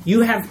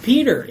 You have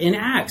Peter in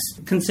Acts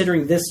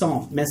considering this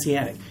psalm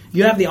messianic.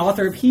 You have the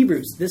author of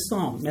Hebrews, this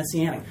psalm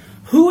messianic.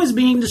 Who is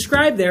being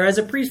described there as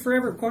a priest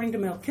forever according to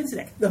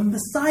Melchizedek? The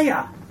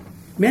Messiah.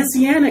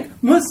 Messianic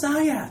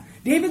Messiah.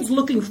 David's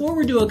looking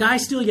forward to a guy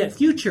still yet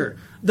future.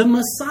 The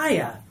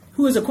Messiah,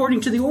 who is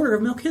according to the order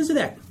of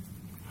Melchizedek.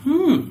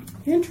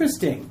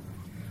 Interesting.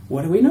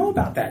 What do we know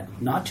about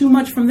that? Not too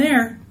much from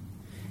there.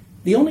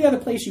 The only other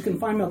place you can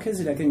find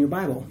Melchizedek in your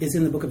Bible is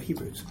in the book of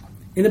Hebrews.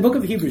 In the book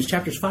of Hebrews,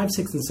 chapters 5,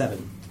 6, and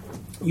 7,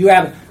 you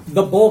have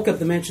the bulk of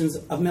the mentions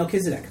of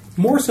Melchizedek,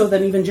 more so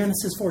than even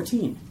Genesis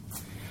 14.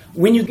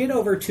 When you get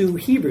over to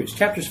Hebrews,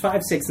 chapters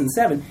 5, 6, and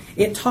 7,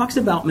 it talks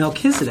about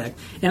Melchizedek,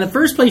 and the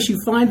first place you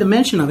find the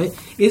mention of it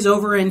is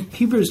over in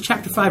Hebrews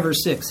chapter 5,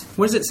 verse 6.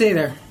 What does it say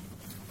there?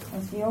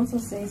 As he also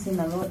says in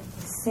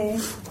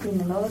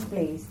another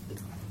place,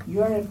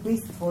 you are a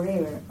priest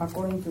forever,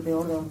 according to the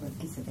order of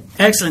Melchizedek.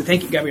 Excellent.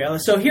 Thank you, Gabriela.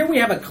 So here we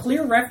have a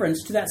clear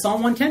reference to that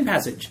Psalm 110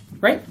 passage,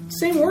 right?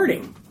 Same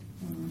wording.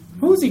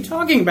 Who is he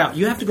talking about?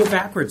 You have to go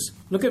backwards.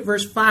 Look at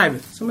verse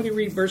 5. Somebody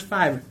read verse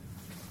 5.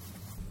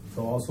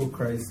 So also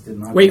Christ did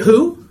not... Wait,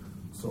 who?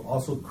 So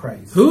also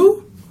Christ.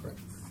 Who? Christ.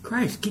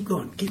 Christ. Keep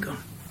going. Keep going.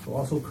 So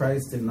also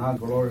Christ did not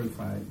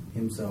glorify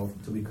himself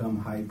to become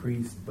high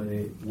priest, but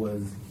it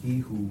was he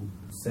who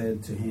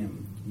said to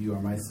him, "You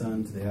are my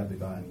son, today I have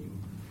begotten you."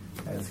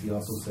 As he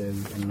also says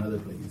in another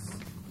place,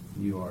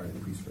 "You are a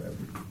priest forever,"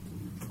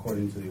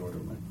 according to the order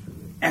of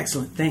Melchizedek.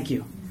 Excellent. Thank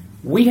you.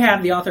 We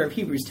have the author of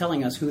Hebrews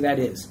telling us who that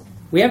is.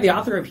 We have the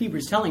author of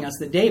Hebrews telling us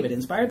that David,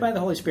 inspired by the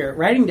Holy Spirit,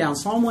 writing down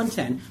Psalm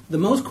 110, the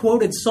most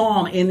quoted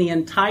psalm in the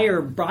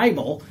entire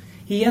Bible,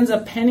 he ends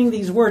up penning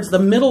these words. The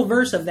middle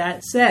verse of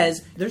that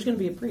says there's going to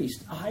be a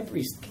priest, a high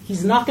priest.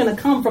 He's not going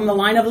to come from the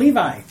line of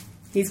Levi.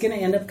 He's going to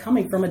end up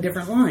coming from a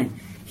different line.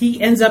 He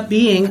ends up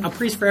being a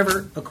priest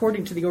forever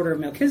according to the order of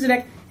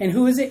Melchizedek. And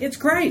who is it? It's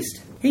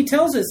Christ. He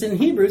tells us in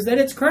Hebrews that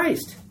it's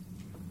Christ.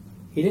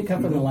 He didn't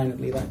come from the line of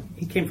Levi.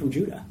 He came from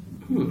Judah.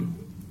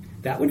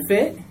 That would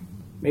fit.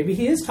 Maybe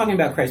he is talking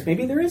about Christ.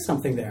 Maybe there is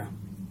something there.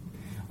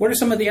 What are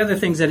some of the other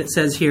things that it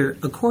says here?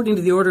 According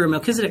to the order of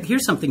Melchizedek,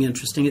 here's something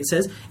interesting. It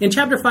says in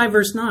chapter 5,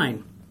 verse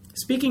 9,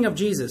 speaking of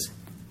Jesus,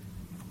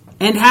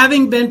 and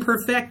having been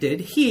perfected,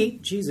 he,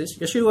 Jesus,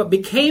 Yeshua,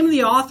 became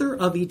the author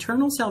of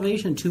eternal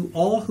salvation to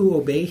all who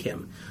obey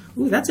him.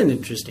 Ooh, that's an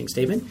interesting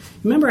statement.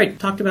 Remember I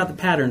talked about the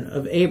pattern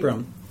of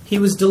Abram. He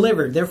was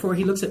delivered, therefore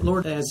he looks at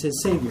Lord as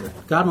his Savior.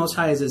 God Most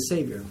High as his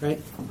Savior,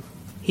 right?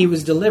 He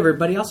was delivered,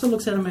 but he also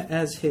looks at him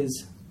as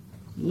his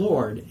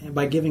Lord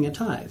by giving a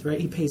tithe, right?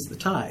 He pays the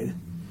tithe.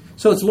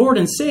 So it's Lord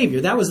and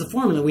Savior. That was the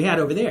formula we had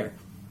over there.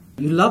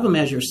 You love him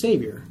as your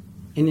Savior,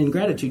 and in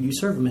gratitude you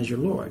serve him as your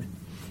Lord.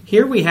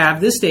 Here we have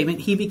this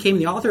statement, he became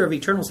the author of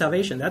eternal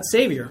salvation. That's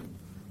Savior.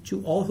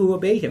 To all who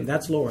obey him,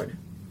 that's Lord.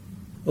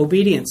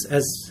 Obedience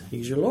as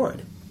he's your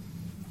Lord.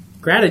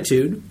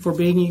 Gratitude for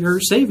being your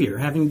Savior,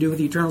 having to do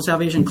with eternal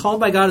salvation. Called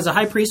by God as a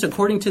high priest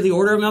according to the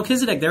order of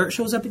Melchizedek. There it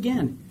shows up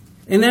again.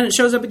 And then it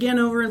shows up again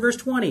over in verse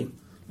 20.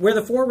 Where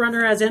the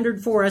forerunner has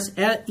entered for us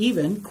at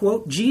even,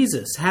 quote,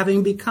 Jesus,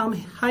 having become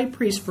high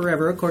priest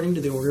forever according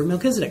to the order of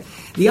Melchizedek.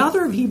 The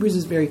author of Hebrews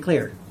is very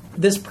clear.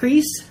 This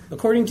priest,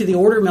 according to the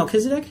order of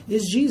Melchizedek,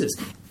 is Jesus.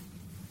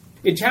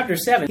 In chapter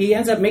 7, he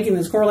ends up making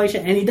this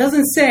correlation, and he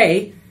doesn't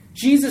say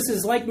Jesus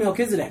is like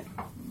Melchizedek.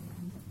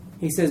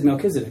 He says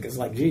Melchizedek is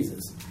like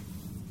Jesus.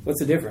 What's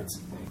the difference?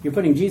 You're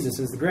putting Jesus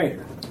as the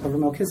greater over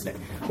Melchizedek.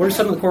 What are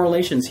some of the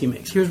correlations he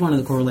makes? Here's one of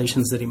the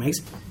correlations that he makes.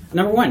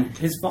 Number one,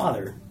 his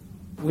father.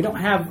 We don't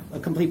have a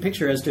complete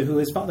picture as to who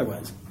his father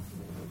was.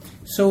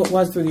 So it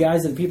was through the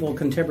eyes of the people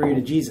contemporary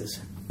to Jesus.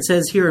 It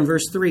says here in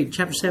verse 3,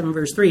 chapter 7,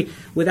 verse 3,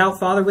 without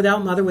father,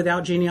 without mother,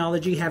 without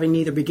genealogy, having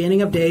neither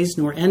beginning of days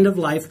nor end of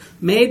life,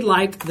 made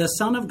like the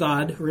Son of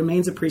God,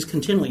 remains a priest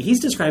continually. He's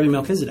describing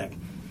Melchizedek.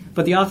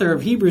 But the author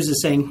of Hebrews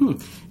is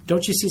saying,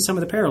 don't you see some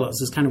of the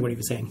parallels? Is kind of what he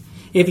was saying.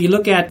 If you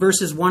look at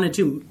verses 1 and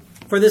 2,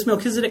 for this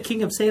Melchizedek,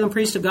 king of Salem,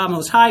 priest of God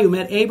Most High, who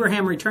met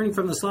Abraham returning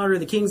from the slaughter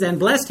of the kings and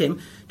blessed him,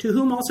 to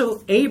whom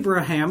also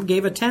Abraham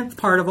gave a tenth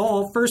part of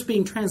all, first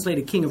being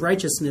translated king of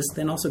righteousness,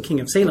 then also king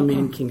of Salem,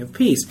 meaning king of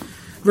peace.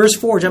 Verse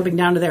 4, jumping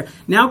down to there.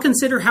 Now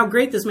consider how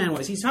great this man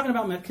was. He's talking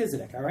about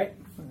Melchizedek, all right?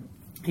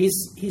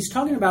 He's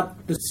talking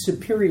about the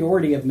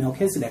superiority of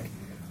Melchizedek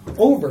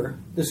over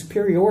the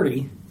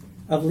superiority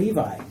of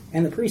Levi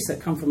and the priests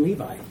that come from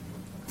Levi,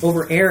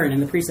 over Aaron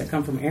and the priests that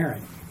come from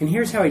Aaron. And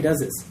here's how he does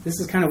this. This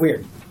is kind of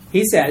weird.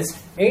 He says,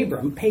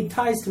 Abram paid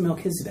tithes to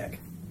Melchizedek.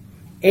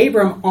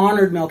 Abram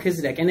honored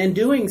Melchizedek. And in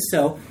doing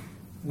so,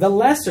 the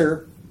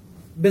lesser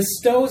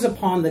bestows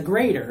upon the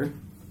greater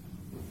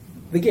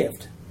the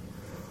gift.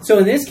 So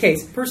in this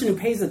case, the person who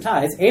pays the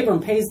tithes, Abram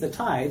pays the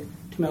tithe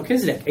to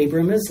Melchizedek.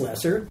 Abram is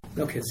lesser,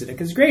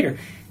 Melchizedek is greater.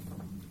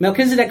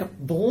 Melchizedek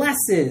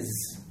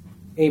blesses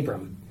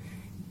Abram.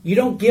 You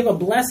don't give a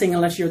blessing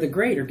unless you're the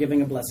greater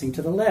giving a blessing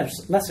to the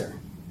lesser.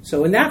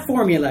 So in that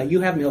formula,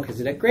 you have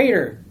Melchizedek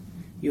greater.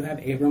 You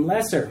have Abram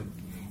lesser.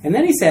 And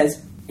then he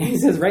says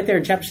right there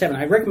in chapter 7,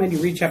 I recommend you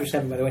read chapter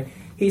 7, by the way.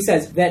 He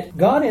says that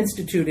God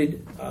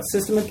instituted a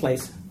system in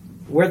place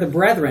where the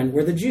brethren,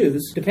 where the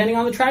Jews, depending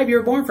on the tribe you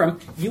were born from,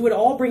 you would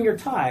all bring your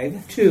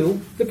tithe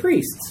to the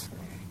priests.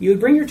 You would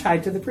bring your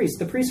tithe to the priests.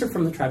 The priests are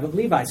from the tribe of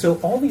Levi. So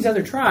all these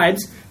other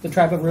tribes, the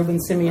tribe of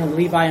Reuben, Simeon,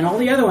 Levi, and all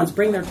the other ones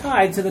bring their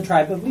tithe to the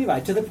tribe of Levi,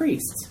 to the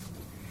priests.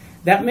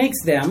 That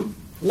makes them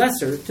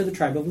lesser to the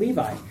tribe of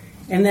Levi.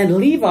 And then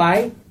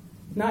Levi,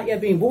 not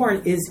yet being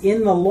born, is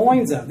in the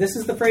loins of, this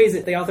is the phrase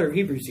that the author of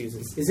Hebrews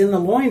uses, is in the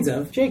loins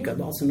of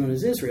Jacob, also known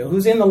as Israel,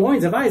 who's in the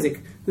loins of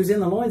Isaac, who's in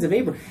the loins of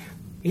Abraham.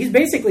 He's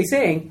basically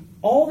saying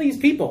all these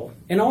people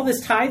and all this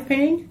tithe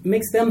paying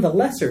makes them the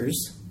lessers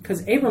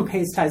because Abram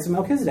pays tithes to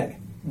Melchizedek.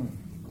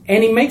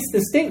 And he makes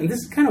this statement, this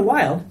is kind of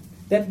wild,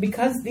 that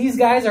because these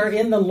guys are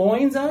in the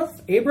loins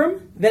of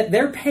Abram, that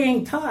they're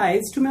paying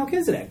tithes to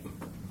Melchizedek.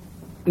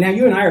 Now,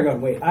 you and I are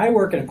going, wait, I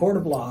work in a court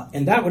of law,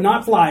 and that would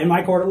not fly in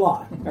my court of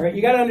law. All right,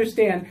 you got to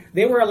understand,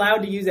 they were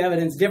allowed to use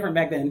evidence different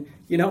back then,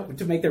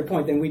 to make their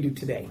point than we do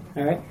today.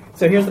 All right,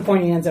 so here's the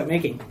point he ends up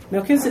making.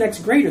 Melchizedek's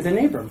greater than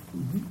Abram.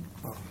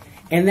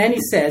 And then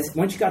he says,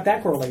 once you got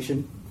that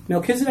correlation,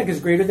 Melchizedek is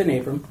greater than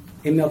Abram,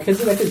 and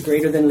Melchizedek is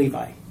greater than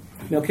Levi.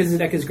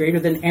 Melchizedek is greater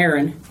than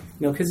Aaron.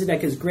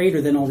 Melchizedek is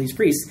greater than all these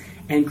priests.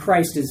 And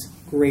Christ is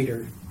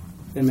greater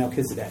than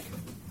Melchizedek.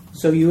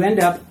 So you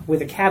end up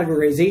with a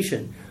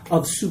categorization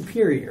of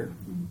superior,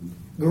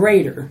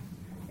 greater,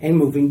 and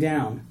moving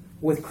down,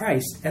 with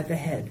Christ at the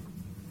head.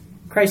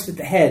 Christ at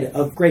the head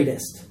of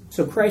greatest.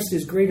 So Christ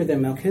is greater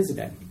than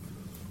Melchizedek.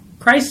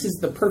 Christ is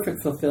the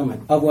perfect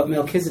fulfillment of what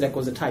Melchizedek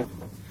was a type.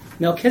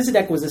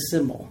 Melchizedek was a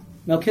symbol.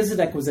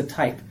 Melchizedek was a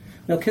type.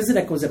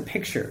 Melchizedek was a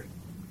picture.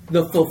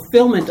 The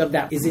fulfillment of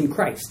that is in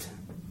Christ.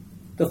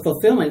 The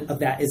fulfillment of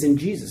that is in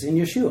Jesus, in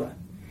Yeshua.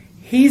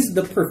 He's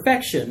the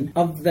perfection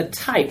of the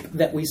type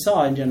that we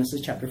saw in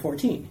Genesis chapter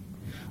 14.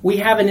 We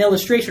have an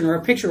illustration or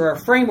a picture or a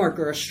framework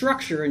or a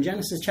structure in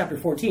Genesis chapter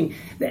 14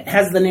 that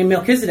has the name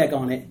Melchizedek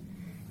on it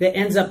that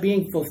ends up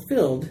being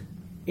fulfilled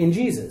in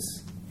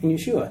Jesus, in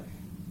Yeshua.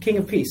 King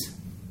of peace,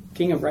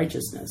 King of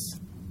righteousness.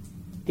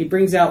 He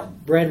brings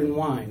out bread and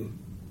wine.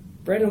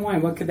 Bread and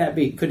wine, what could that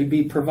be? Could he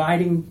be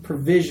providing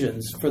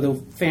provisions for the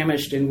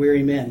famished and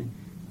weary men?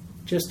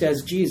 Just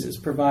as Jesus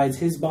provides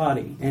his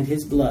body and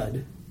his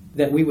blood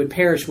that we would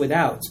perish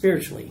without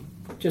spiritually,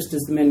 just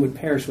as the men would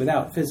perish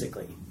without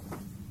physically.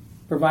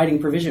 Providing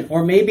provision.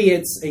 Or maybe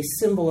it's a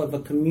symbol of a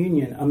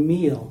communion, a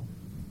meal,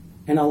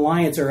 an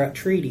alliance or a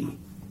treaty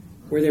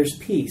where there's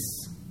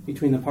peace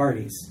between the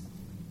parties,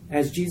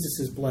 as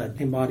Jesus' blood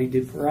and body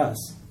did for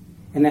us.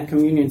 And that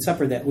communion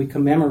supper that we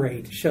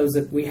commemorate shows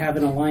that we have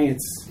an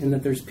alliance and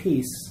that there's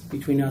peace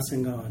between us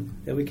and God,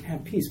 that we can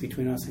have peace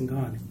between us and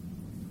God.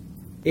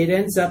 It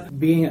ends up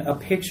being a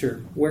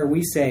picture where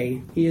we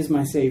say, he is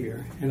my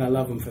Savior, and I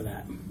love him for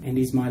that. And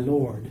he's my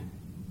Lord.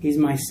 He's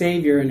my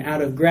Savior, and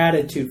out of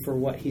gratitude for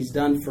what he's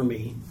done for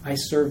me, I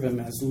serve him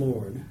as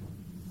Lord.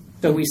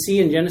 So we see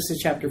in Genesis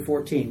chapter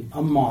 14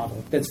 a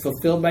model that's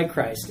fulfilled by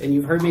Christ. And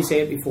you've heard me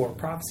say it before,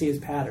 prophecy is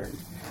pattern.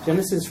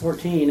 Genesis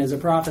 14 is a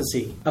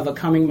prophecy of a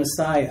coming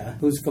Messiah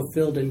who's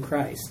fulfilled in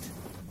Christ.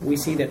 We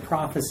see that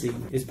prophecy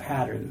is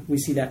pattern. We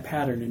see that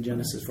pattern in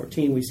Genesis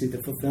 14. We see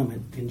the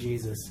fulfillment in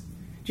Jesus.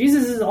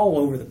 Jesus is all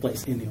over the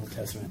place in the Old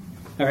Testament.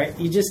 All right,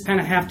 you just kind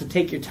of have to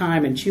take your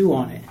time and chew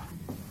on it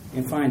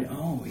and find,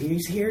 oh,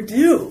 he's here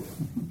too.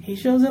 He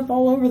shows up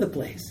all over the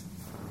place.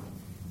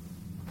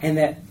 And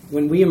that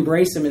when we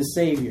embrace him as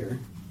Savior,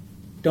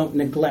 don't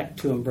neglect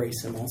to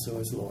embrace him also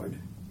as Lord.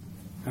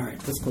 All right,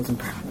 let's close in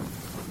prayer.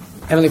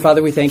 Heavenly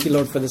Father, we thank you,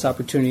 Lord, for this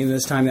opportunity and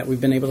this time that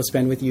we've been able to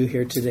spend with you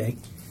here today.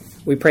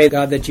 We pray,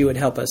 God, that you would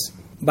help us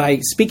by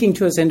speaking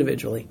to us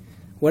individually.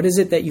 What is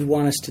it that you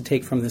want us to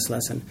take from this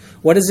lesson?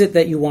 What is it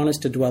that you want us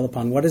to dwell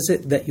upon? What is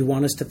it that you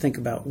want us to think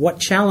about? What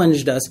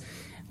challenged us?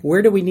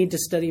 Where do we need to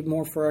study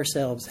more for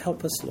ourselves?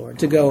 Help us, Lord,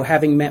 to go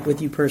having met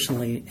with you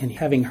personally and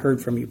having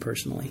heard from you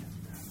personally.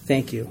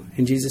 Thank you.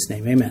 In Jesus'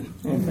 name, amen.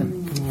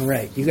 Amen. All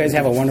right. You guys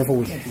have a wonderful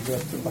weekend.